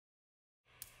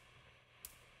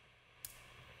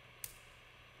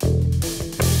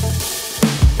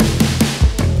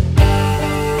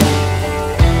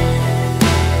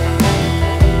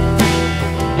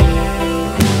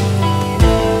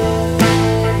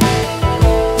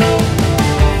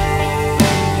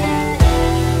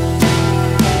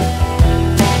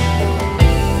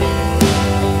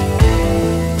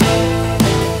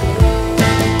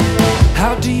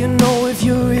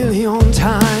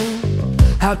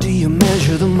do you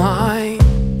measure the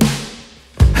mind?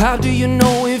 How do you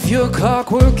know if your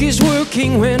clockwork is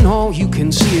working when all you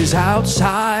can see is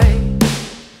outside?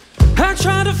 I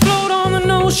tried to float on the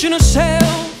notion of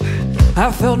self.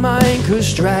 I felt my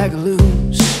anchors drag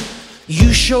loose.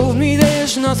 You showed me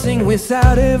there's nothing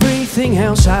without everything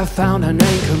else. I found an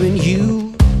anchor in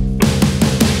you.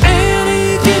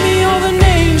 Annie, give me all the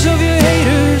names of your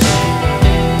haters.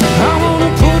 I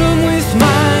wanna put them with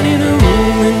mine in a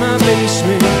room in my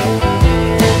basement.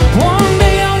 One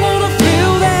day I wanna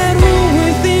fill that room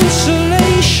with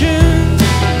insulation.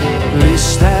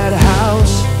 List that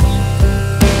house,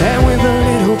 and with a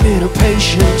little bit of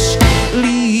patience,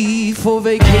 leave for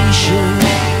vacation.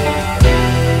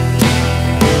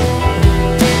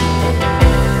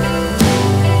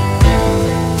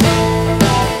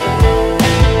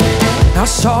 I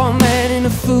saw a man in a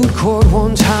food court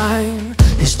one time,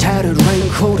 his tattered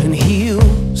raincoat and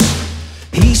heels.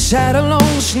 He sat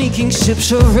alone sneaking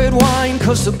sips of red wine,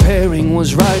 'cause the pairing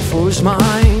was right for his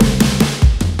mind.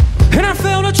 And I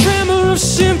felt a tremor of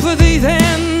sympathy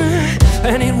then,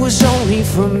 and it was only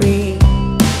for me.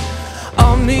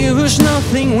 A mirror's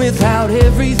nothing without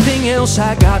everything else.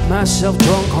 I got myself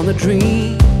drunk on the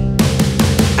dream.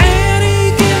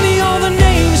 Annie, give me all the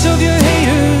names of your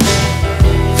haters.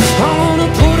 I wanna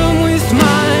put them with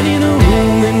mine in a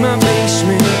room in my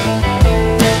basement.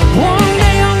 One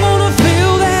day I'm gonna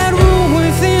fill that room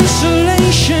with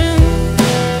insulation.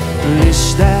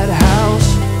 List that house,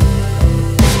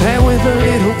 and with a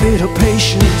little bit of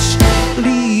patience,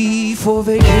 leave for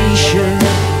vacation.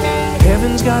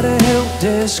 Heaven's got a help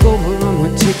desk overrun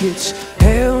with tickets.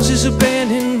 Hell's is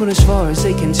abandoned, but as far as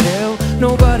they can tell,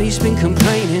 nobody's been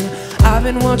complaining. I've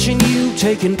been watching you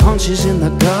taking punches in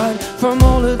the gut from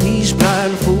all of these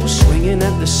blind fools swinging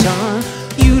at the sun.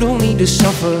 You don't need to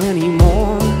suffer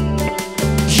anymore.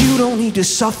 You don't need to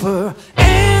suffer.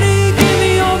 Annie, give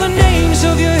me all the names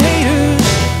of your haters.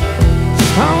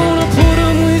 I wanna